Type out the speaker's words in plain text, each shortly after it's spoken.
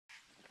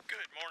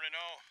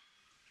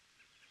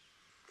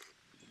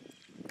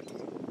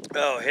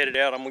Oh, headed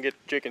out. I'm gonna get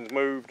the chickens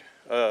moved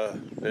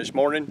this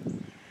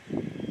morning.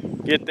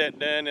 Get that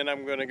done, and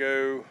I'm gonna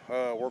go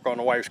work on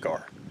the wife's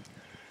car.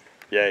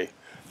 Yay.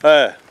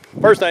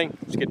 First thing,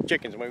 let's get the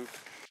chickens moved.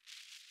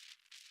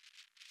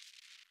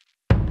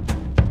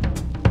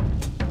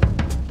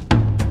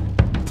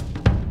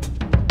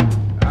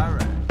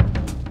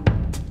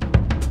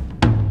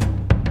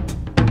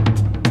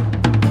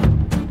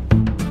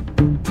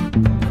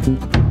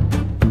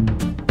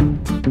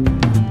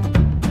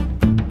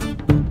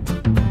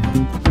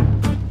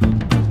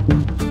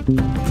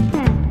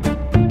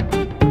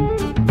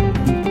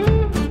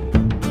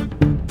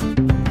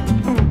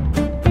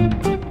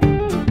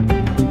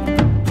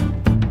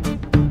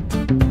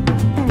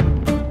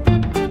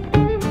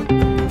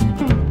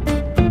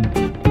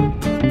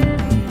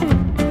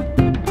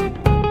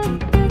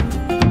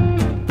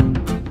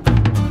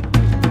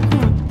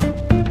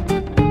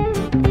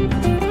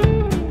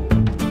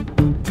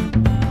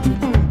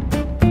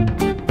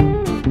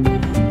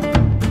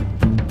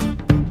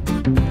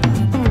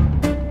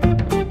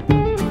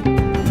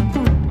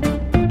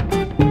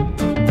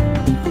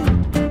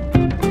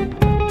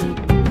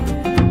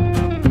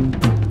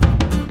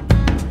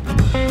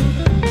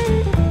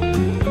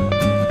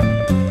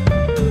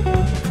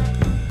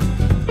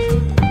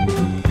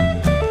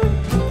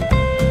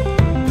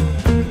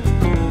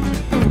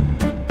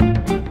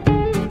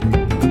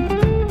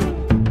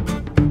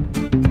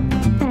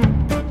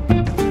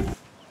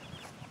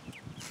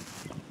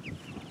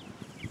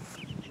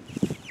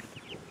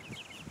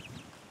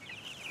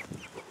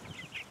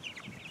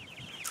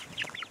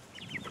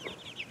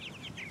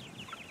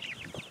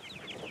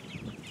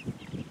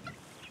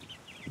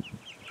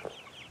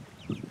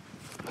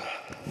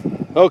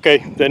 Okay,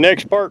 the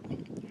next part,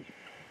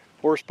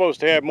 we're supposed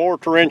to have more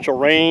torrential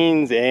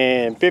rains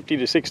and 50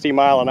 to 60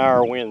 mile an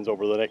hour winds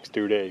over the next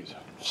 2 days.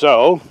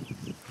 So,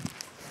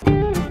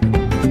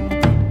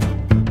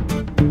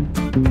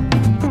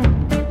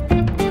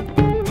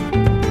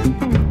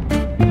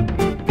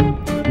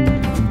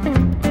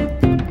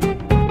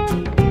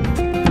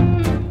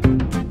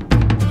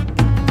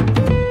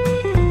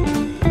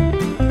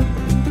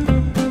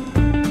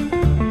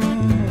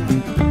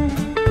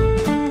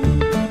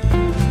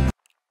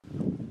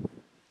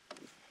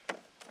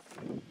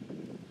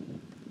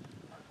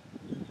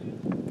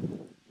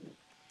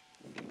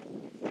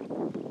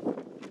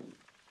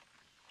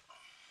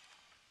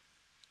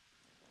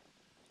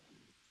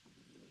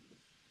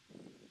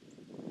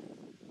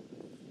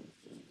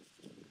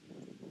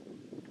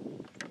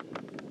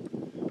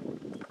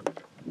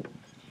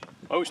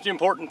 most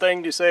important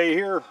thing to say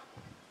here,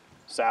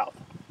 south.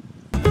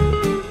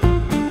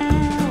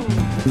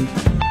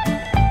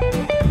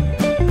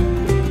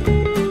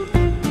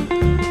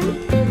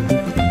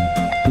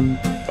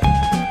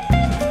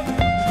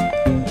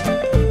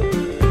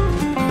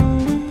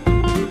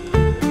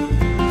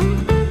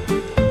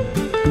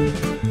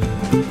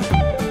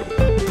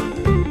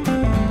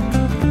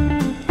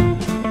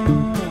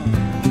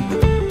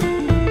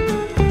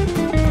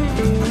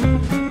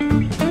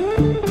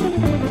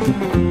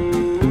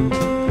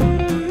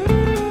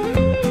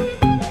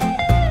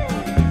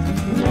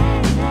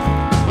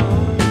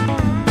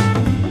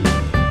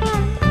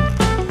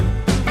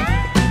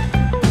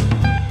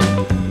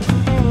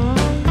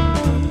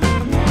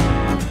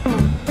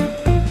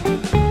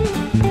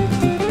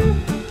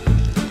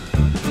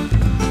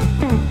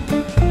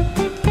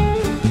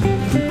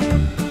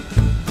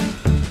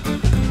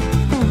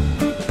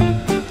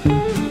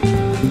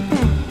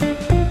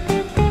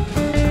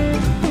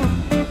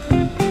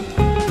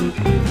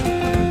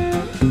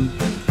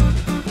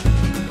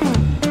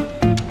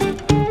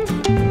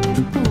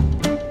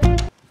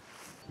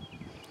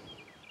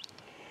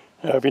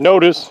 Now, if you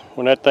notice,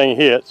 when that thing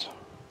hits,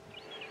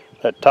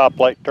 that top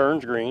light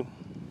turns green,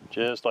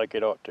 just like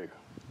it ought to.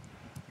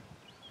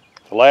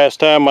 The last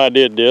time I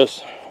did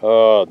this,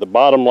 the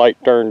bottom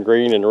light turned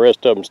green and the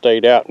rest of them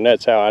stayed out, and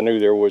that's how I knew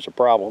there was a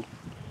problem.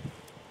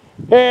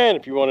 And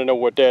if you want to know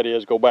what that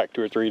is, go back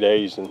 2 or 3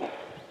 days and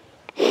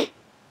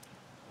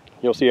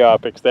you'll see how I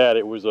fixed that.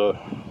 It was a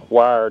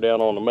wire down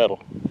on the metal.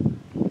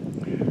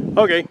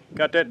 Okay,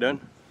 got that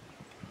done.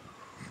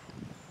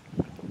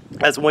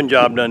 That's one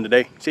job done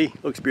today. See,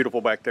 looks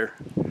beautiful back there.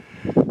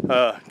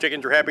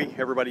 Chickens are happy,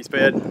 everybody's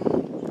fed.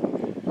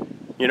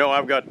 You know,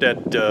 I've got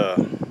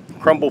that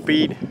crumble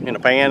feed in a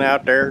pan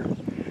out there.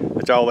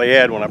 That's all they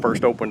had when I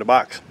first opened the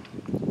box.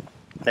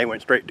 They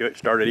went straight to it,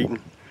 started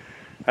eating.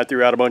 I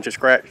threw out a bunch of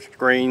scratched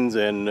greens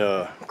and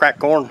cracked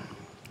corn.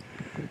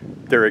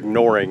 They're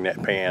ignoring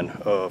that pan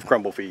of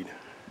crumble feed.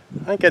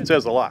 I think that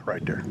says a lot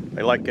right there.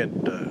 They like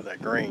that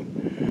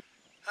grain.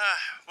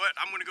 But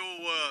I'm gonna go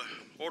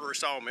order a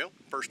sawmill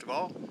first of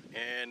all,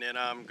 and then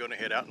I'm gonna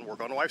head out and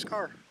work on the wife's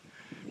car.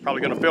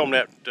 Probably gonna film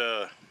that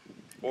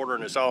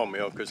ordering a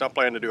sawmill, because I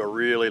plan to do a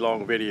really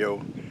long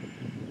video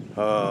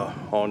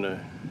on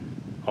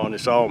the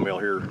sawmill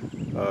here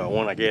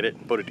when I get it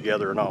and put it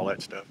together and all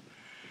that stuff.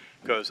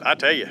 Because I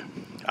tell you,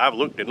 I've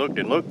looked and looked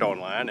and looked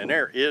online, and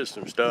there is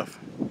some stuff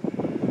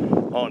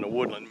on the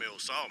Woodland Mill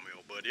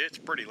sawmill, but it's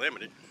pretty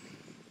limited.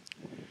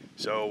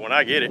 So when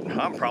I get it,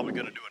 I'm probably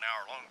going to do an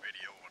hour-long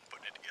video on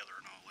putting it together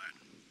and all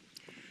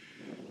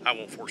that. I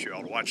won't force you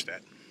all to watch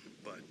that,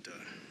 but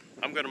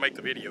I'm going to make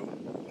the video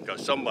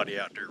because somebody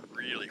out there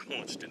really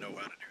wants to know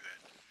how to do that.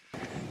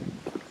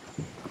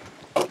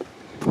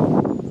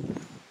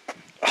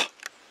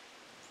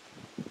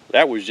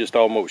 That was just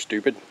almost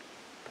stupid.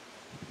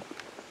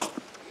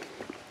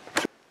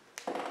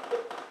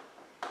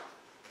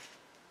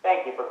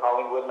 Thank you for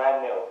calling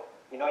Woodland Mill.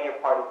 You know your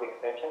party's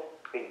extension?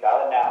 Please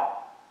dial it now.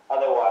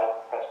 Otherwise,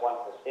 press 1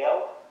 for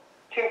sales,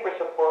 2 for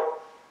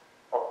support,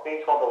 or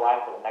please hold the line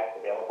for the next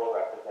available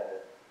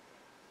representative.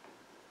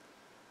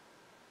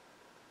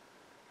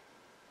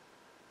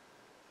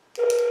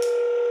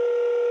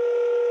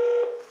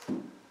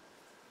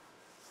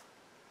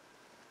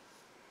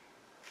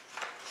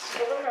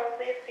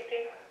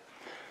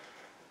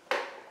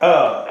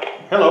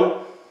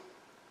 Hello.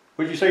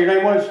 What did you say your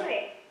name was?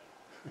 Hi.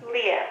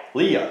 Leah.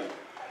 Leah.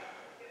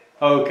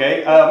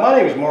 Okay, my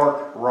name is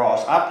Mark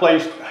Ross. I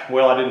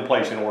didn't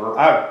place an order.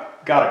 I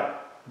got a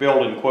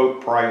build and quote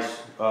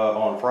price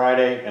on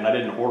Friday, and I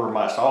didn't order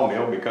my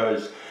sawmill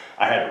because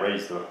I had to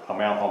raise the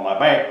amount on my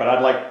bank, but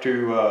I'd like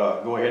to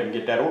go ahead and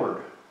get that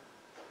ordered.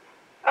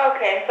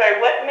 Okay, sorry,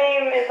 what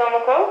name is on the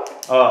quote?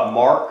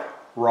 Mark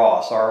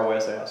Ross,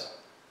 R-O-S-S.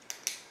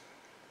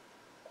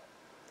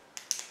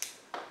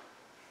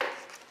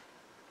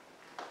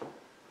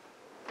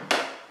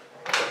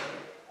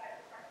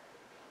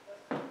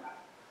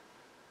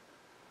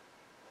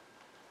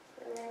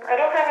 I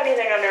don't have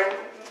anything under,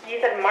 you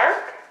said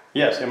Mark?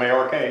 Yes,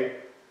 M-A-R-K.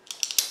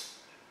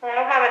 I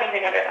don't have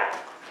anything under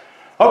that.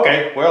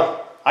 Okay,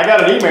 well, I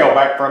got an email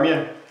back from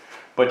you,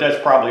 but that's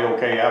probably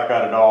okay. I've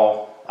got it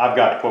all. I've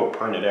got the quote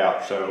printed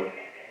out, so.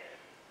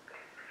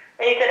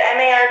 And you said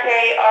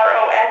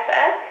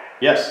M-A-R-K-R-O-S-S?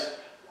 Yes.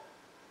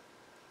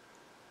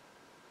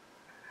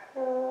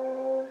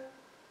 Oh,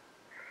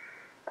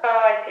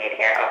 I see it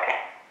here, okay.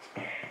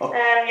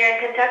 And you're in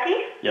Kentucky?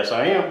 Yes,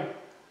 I am.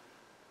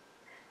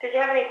 Did you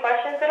have any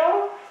questions at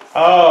all?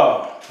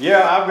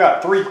 Yeah, I've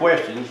got 3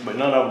 questions, but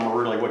none of them are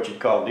really what you'd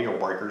call deal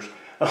breakers.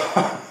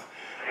 No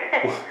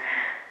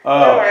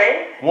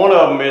worries. One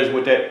of them is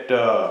with that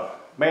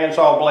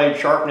bandsaw blade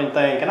sharpening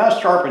thing. Can I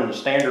sharpen the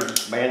standard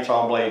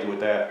bandsaw blades with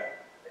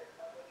that?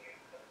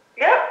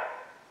 Yep.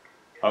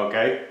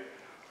 Okay,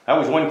 that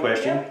was one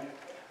question.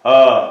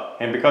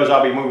 And because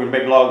I'll be moving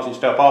big logs and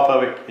stuff off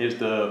of it, is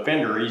the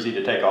fender easy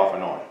to take off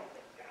and on?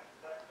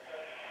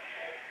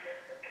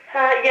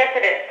 Yes,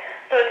 it is.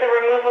 So it's a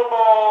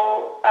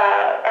removable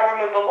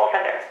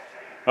fender.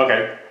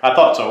 Okay, I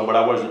thought so, but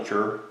I wasn't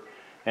sure.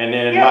 And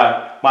then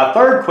yeah. my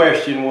third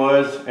question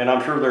was, and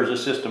I'm sure there's a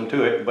system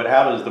to it, but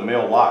how does the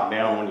mill lock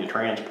down when you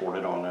transport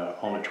it on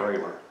a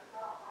trailer?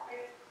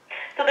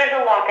 So there's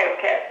a lockout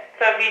kit.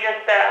 So if you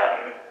just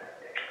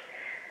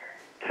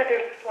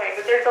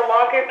there's a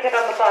lockout kit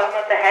on the bottom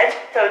of the head,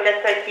 so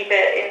just to keep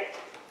it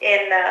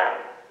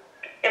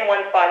in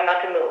one spot,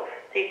 not to move.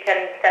 So you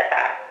can set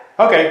that.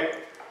 Okay,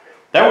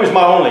 that was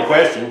my only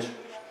questions.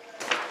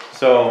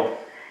 So.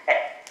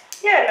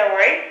 Yeah, no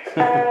worries.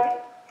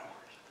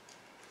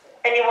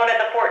 And you wanted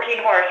the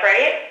 14 horse,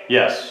 right?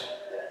 Yes,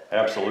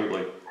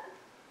 absolutely.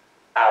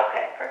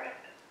 Okay, perfect.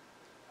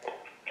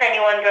 And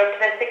you want to go up to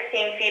the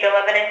 16 feet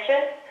 11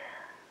 inches?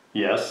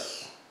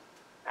 Yes.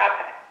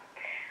 Okay.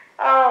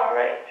 All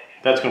right.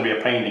 That's going to be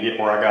a pain to get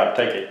where I got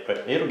to take it,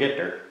 but it'll get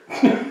there.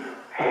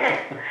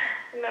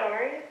 No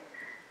worries.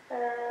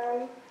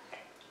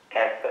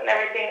 Okay, putting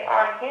everything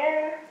on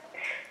here.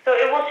 So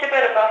it will ship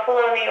out of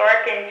Buffalo, New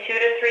York in 2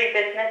 to 3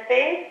 business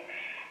days.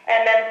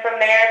 And then from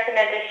there, it's an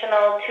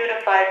additional 2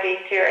 to 5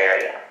 days to your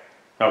area.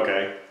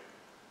 Okay.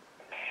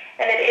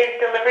 And it is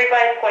delivery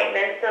by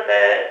appointment, so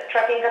the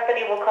trucking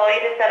company will call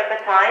you to set up a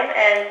time,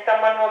 and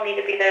someone will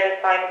need to be there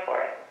to sign for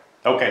it.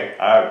 Okay,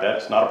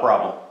 that's not a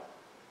problem.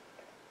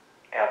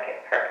 Okay,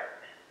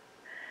 perfect.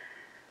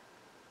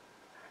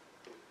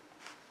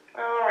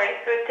 All right,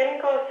 so it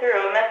didn't go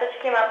through. A message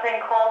came up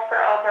saying call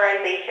for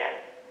authorization.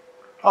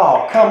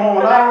 Oh, come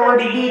on, so I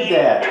already did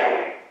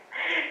that.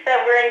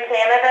 That we're in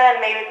Canada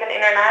and maybe it's an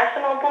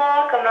international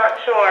block, I'm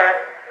not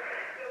sure.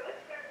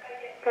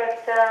 But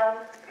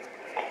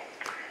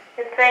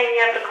it's saying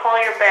you have to call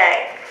your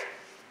bank.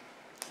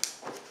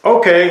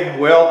 Okay,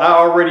 well, I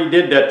already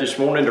did that this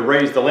morning to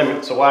raise the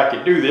limit so I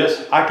could do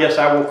this. I guess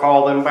I will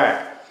call them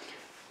back.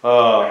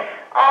 All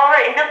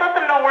right, and just let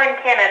them know we're in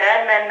Canada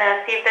and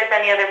then see if there's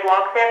any other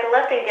blocks they have to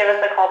lift and give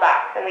us a call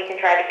back and we can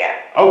try it again.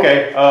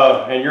 Okay,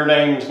 and your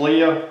name's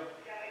Leah?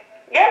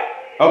 Yep.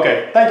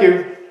 Okay, thank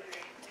you.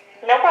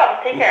 No problem.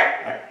 Take care.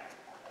 Bye.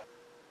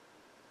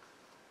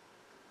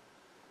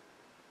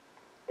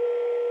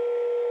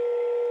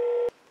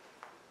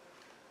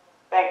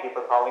 Thank you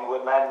for calling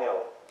Woodland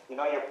Mill. You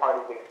know your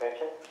party's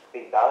extension?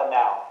 Please dial it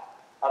now.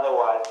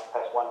 Otherwise,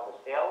 press 1 for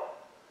sales,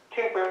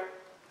 2 for...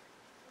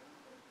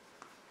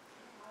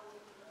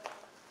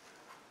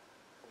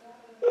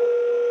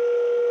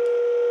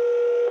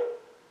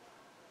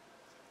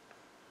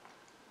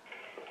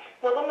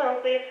 Woodland Mill,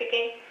 please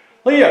speaking.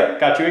 Leah,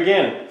 got you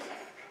again.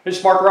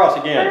 It's Mark Ross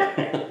again.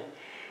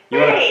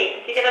 Hey,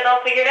 did you get it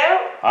all figured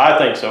out? I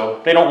think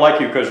so. They don't like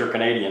you because you're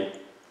Canadian.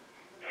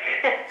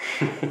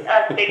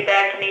 Us big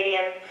bad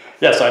Canadians.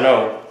 Yes, I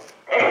know.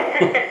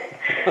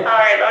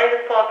 Alright, let me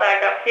just pull it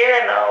back up here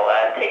and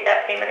I'll take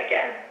that payment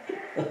again.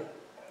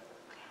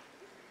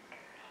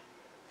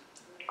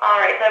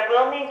 Alright, so I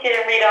will need you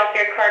to read off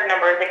your card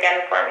numbers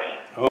again for me.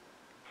 Oh.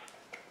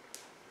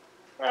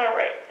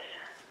 Alright.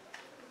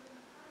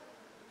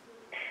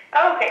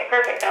 Okay,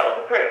 perfect. That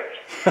was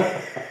approved.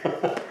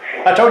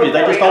 I told you,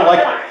 they just don't like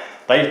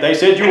it. They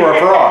said you were a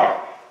fraud.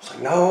 It's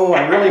like, no,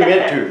 I really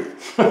meant to.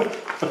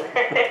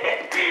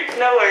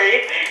 No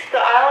worries. So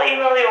I'll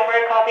email you over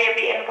a copy of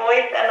the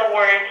invoice and the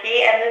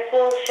warranty, and this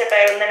will ship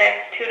out in the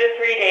next 2 to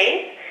 3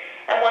 days.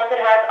 And once it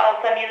has,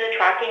 I'll send you the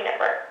tracking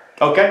number.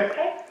 Okay.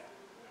 Okay?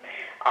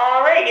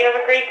 All right. You have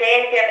a great day,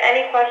 and if you have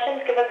any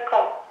questions, give us a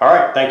call. All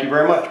right. Thank you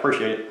very much.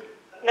 Appreciate it.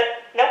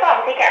 No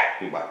problem. Take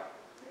care. Bye.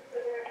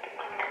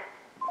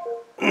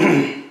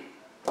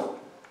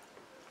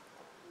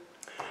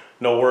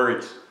 No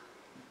worries.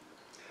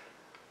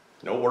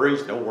 No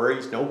worries, no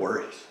worries, no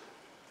worries.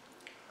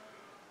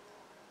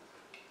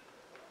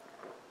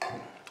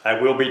 I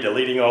will be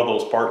deleting all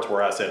those parts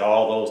where I said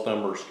all those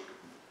numbers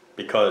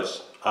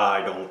because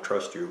I don't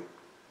trust you.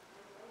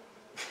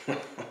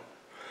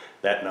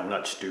 That and I'm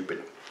not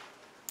stupid.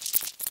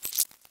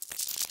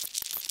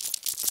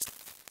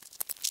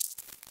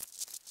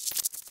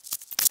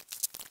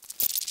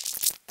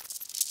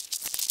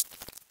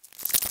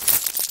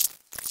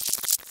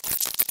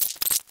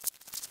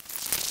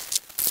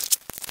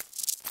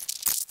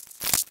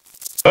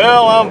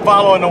 Well, I'm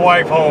following the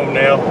wife home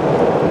now.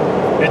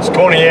 It's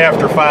 20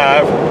 after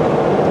 5.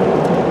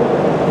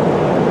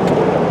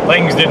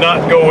 Things did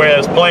not go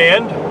as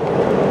planned.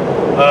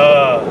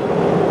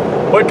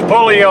 Put the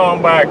pulley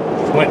on back,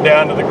 went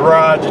down to the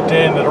garage at the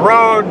end of the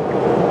road,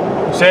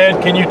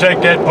 said, can you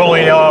take that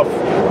pulley off?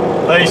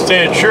 They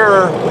said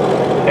sure,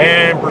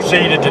 and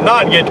proceeded to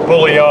not get the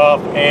pulley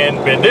off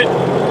and bend it.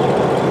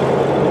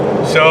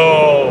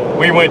 So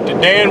we went to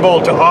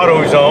Danville to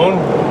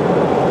AutoZone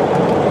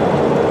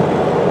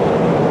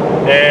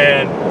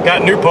and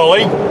got a new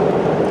pulley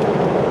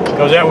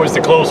because that was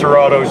the closer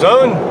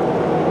AutoZone.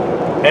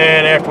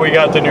 And after we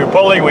got the new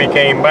pulley, we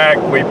came back,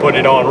 we put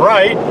it on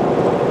right,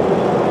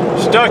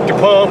 stuck the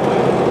pump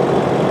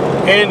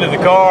into the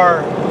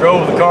car,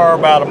 drove the car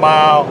about a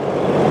mile,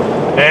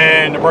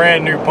 and the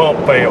brand new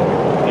pump failed.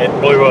 It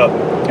blew up.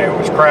 It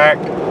was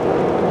cracked.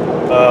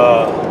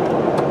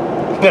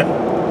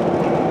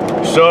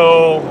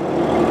 So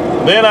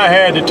then I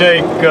had to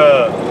take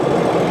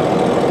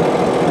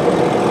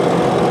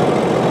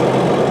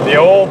the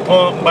old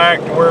pump back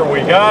to where we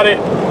got it.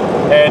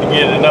 Had to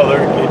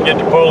get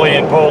the pulley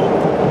and pull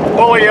the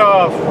pulley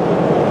off.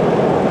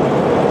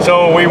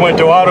 So we went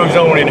to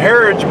AutoZone in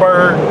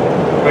Harrodsburg,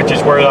 which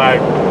is where I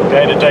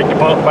had to take the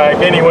pump back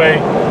anyway.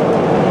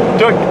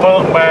 Took the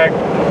pump back.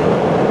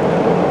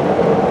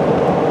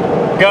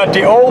 Got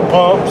the old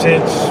pump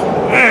since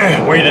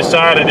we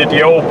decided that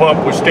the old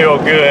pump was still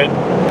good.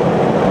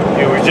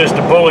 It was just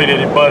the pulley that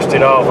had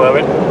busted off of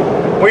it.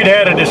 We'd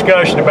had a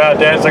discussion about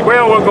that. It's like,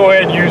 well, we'll go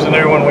ahead and use the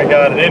new one. We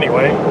got it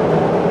anyway,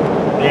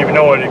 even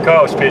though it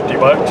cost 50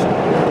 bucks.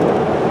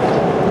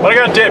 But I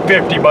got that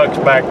 50 bucks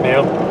back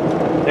now.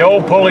 The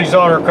old pulley's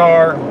on her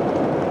car.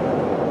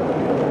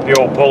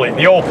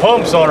 The old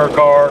pump's on her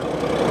car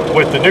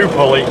with the new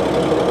pulley,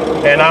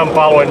 and I'm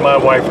following my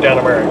wife down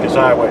America's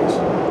highways.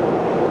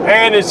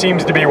 And it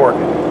seems to be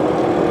working.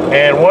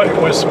 And what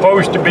was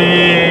supposed to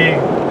be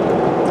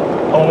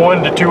a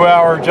 1 to 2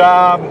 hour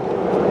job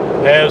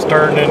has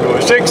turned into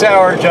a 6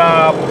 hour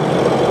job.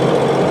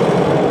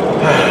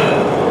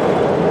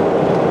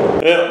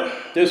 Well,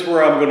 this is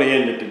where I'm going to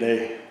end it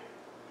today.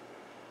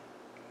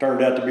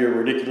 Turned out to be a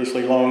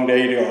ridiculously long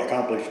day to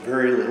accomplish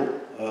very little.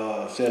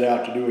 Set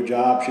out to do a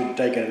job, should have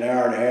taken an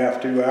hour and a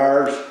half, 2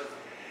 hours.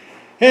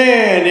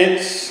 And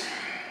it's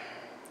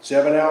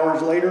 7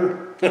 hours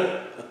later.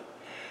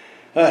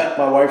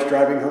 My wife's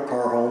driving her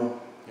car home.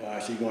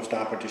 She's going to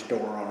stop at the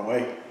store on the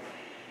way.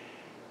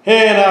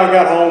 And I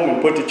got home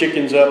and put the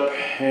chickens up,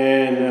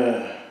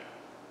 and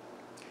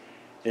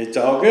it's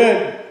all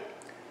good.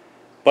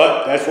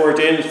 But that's where it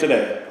ends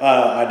today.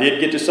 I did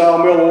get the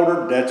sawmill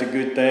ordered. That's a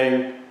good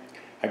thing.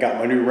 I got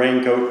my new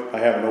raincoat. I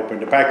haven't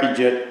opened the package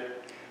yet.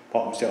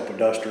 Bought myself a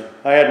duster.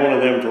 I had one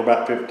of them for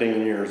about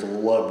 15 years. I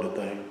loved the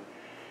thing.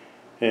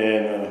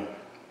 And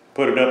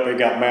put it up. It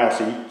got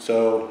mousy.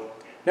 So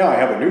now I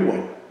have a new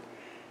one.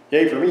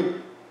 Yay for me.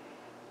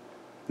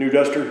 New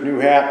duster, new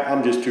hat.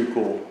 I'm just too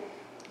cool.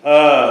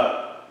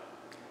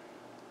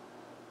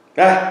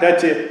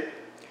 That's it.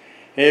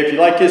 If you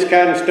like this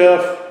kind of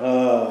stuff,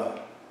 a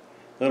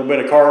little bit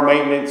of car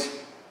maintenance,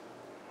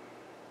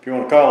 if you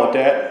want to call it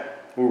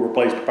that, we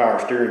replaced the power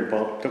steering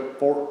pump. Took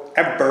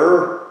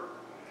forever.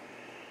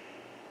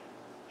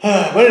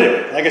 But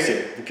anyway, like I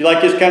said, if you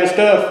like this kind of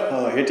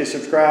stuff, hit the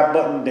subscribe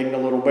button, ding the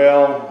little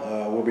bell.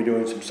 We'll be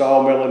doing some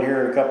sawmilling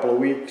here in a couple of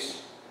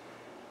weeks.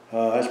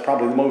 That's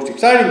probably the most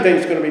exciting thing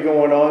that's going to be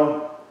going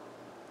on.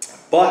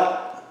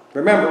 But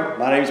remember,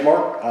 my name's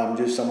Mark. I'm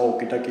just some old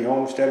Kentucky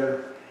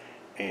homesteader,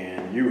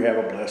 and you have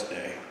a blessed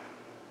day.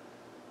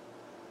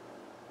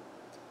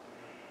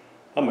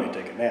 I'm going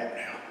to take a nap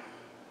now.